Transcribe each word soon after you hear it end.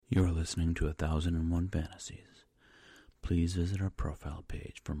You're listening to 1001 Fantasies. Please visit our profile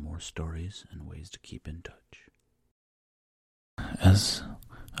page for more stories and ways to keep in touch. As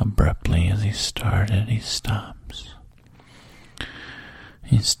abruptly as he started, he stops.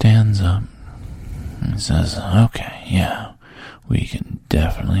 He stands up. He says, "Okay, yeah, we can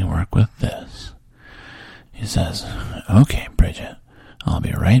definitely work with this." He says, "Okay, Bridget, I'll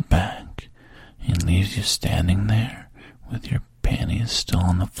be right back." He leaves you standing there with your panties still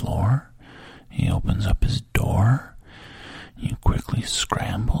on the floor. He opens up his door. You quickly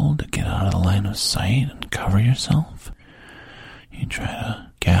scramble to get out of the line of sight and cover yourself. You try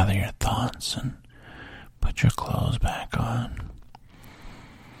to gather your thoughts and put your clothes back on.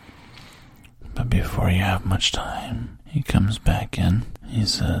 But before you have much time, he comes back in. He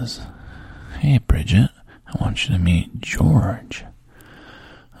says, "Hey, Bridget, I want you to meet George."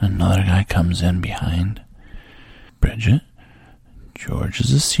 Another guy comes in behind Bridget. George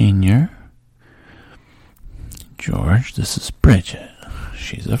is a senior. "George, this is Bridget.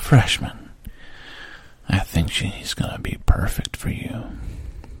 She's a freshman. I think she's gonna be perfect for you."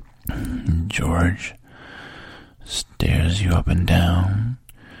 George stares you up and down,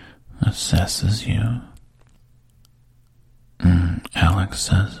 assesses you. Alex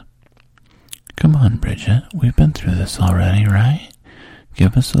says, "Come on, Bridget, we've been through this already, right?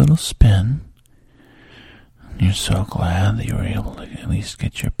 Give us a little spin." You're so glad that you were able to at least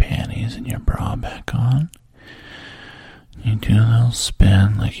get your panties and your bra back on. You do a little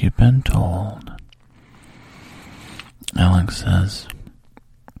spin like you've been told. Alex says,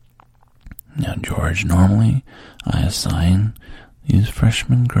 "Now, George, normally I assign these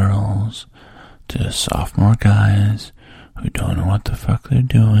freshman girls to sophomore guys who don't know what the fuck they're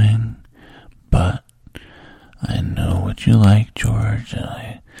doing, but I know what you like, George, and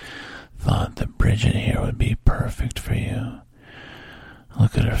I thought that Bridget here would be perfect for you.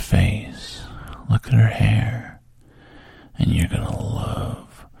 Look at her face, look at her hair, and you're gonna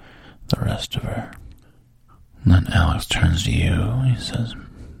love the rest of her." And then Alex turns to you. He says,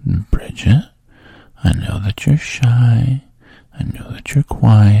 "Bridget, I know that you're shy. I know that you're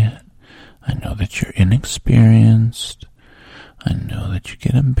quiet. I know that you're inexperienced. I know that you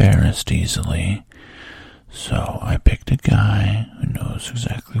get embarrassed easily. So I picked a guy who knows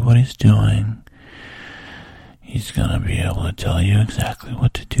exactly what he's doing. He's gonna be able to tell you exactly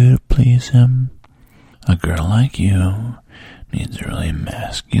what to do to please him. A girl like you needs a really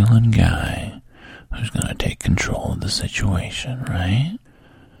masculine guy who's gonna take control of the situation, right?"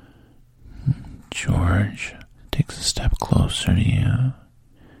 George takes a step closer to you,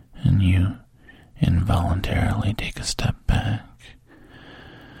 and you involuntarily take a step back.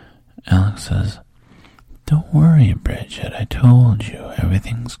 Alex says, "Don't worry, Bridget, I told you,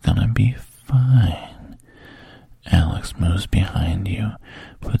 everything's gonna be fine." Alex moves behind you,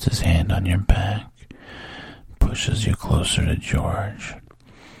 puts his hand on your back, pushes you closer to George.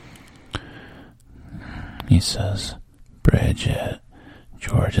 He says, "Bridget,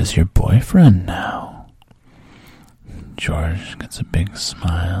 George is your boyfriend now." George gets a big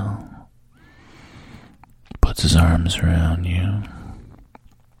smile, puts his arms around you,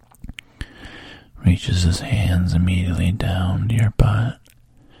 reaches his hands immediately down to your butt,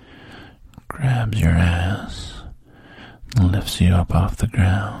 grabs your ass, lifts you up off the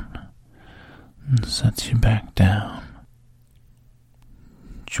ground, and sets you back down.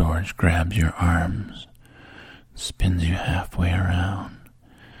 George grabs your arms, spins you halfway around,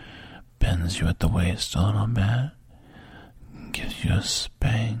 bends you at the waist a little bit, gives you a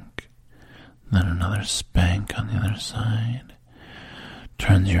spank, then another spank on the other side,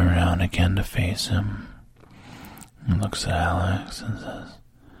 turns you around again to face him, and looks at Alex and says,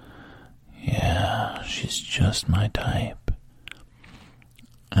 "Yeah, she's just my type."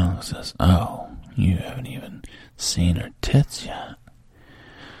 Alex says, "Oh, you haven't even seen her tits yet."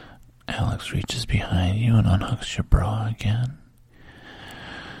 Alex reaches behind you and unhooks your bra again.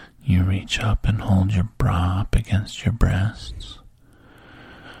 You reach up and hold your bra up against your breasts,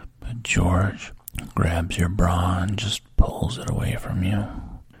 but George grabs your bra and just pulls it away from you.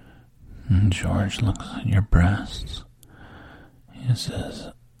 And George looks at your breasts. He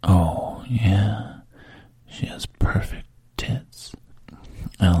says, "Oh, yeah, she has perfect tits."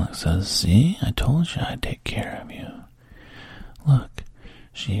 Alex says, "See, I told you I'd take care of you. Look,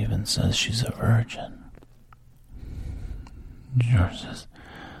 she even says she's a virgin." George says,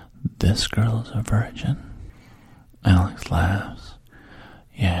 "This girl is a virgin?" Alex laughs.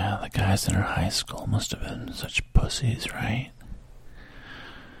 "Yeah, the guys in her high school must have been such pussies, right?"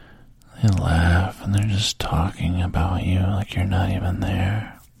 They laugh and they're just talking about you like you're not even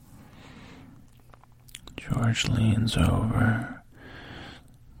there. George leans over,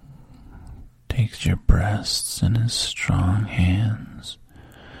 takes your breasts in his strong hands,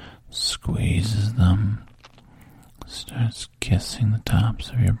 squeezes them, starts kissing the tops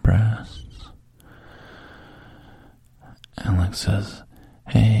of your breasts. Alex says,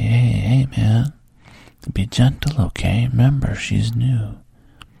 Hey, man, be gentle, okay? Remember, she's new.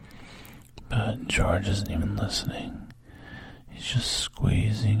 But George isn't even listening. He's just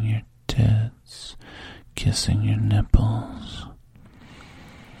squeezing your tits, kissing your nipples.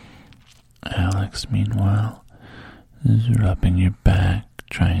 Alex, meanwhile, is rubbing your back,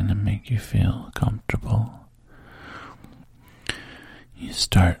 trying to make you feel comfortable. You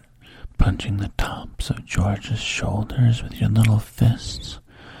start punching the tops of George's shoulders with your little fists,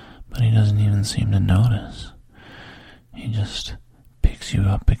 but he doesn't even seem to notice. He just picks you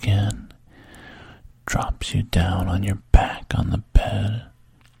up again, drops you down on your back on the bed,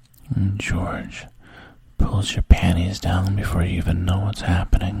 and George pulls your panties down before you even know what's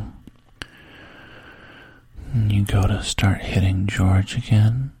happening. And you go to start hitting George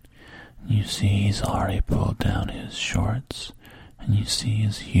again. You see he's already pulled down his shorts, and you see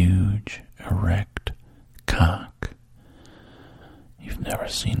his huge, erect cock. You've never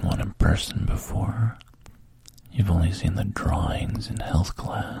seen one in person before. You've only seen the drawings in health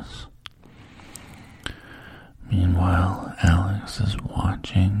class. Meanwhile, Alex is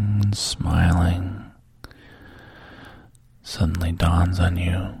watching and smiling. Suddenly dawns on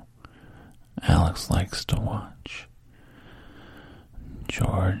you, Alex likes to watch.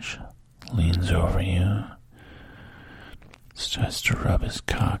 George leans over you, starts to rub his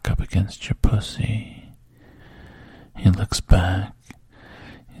cock up against your pussy. He looks back.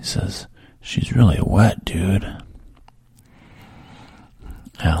 He says, "She's really wet, dude."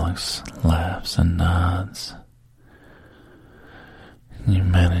 Alex laughs and nods. You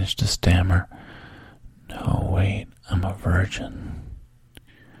manage to stammer, "No, wait, I'm a virgin."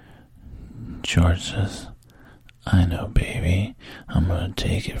 George says, "I know, baby. I'm gonna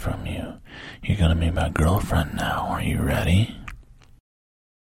take it from you. You're gonna be my girlfriend now. Are you ready?"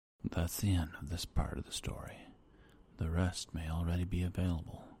 That's the end of this part of the story. The rest may already be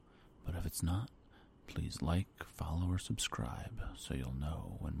available, but if it's not, please like, follow, or subscribe so you'll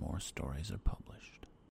know when more stories are published.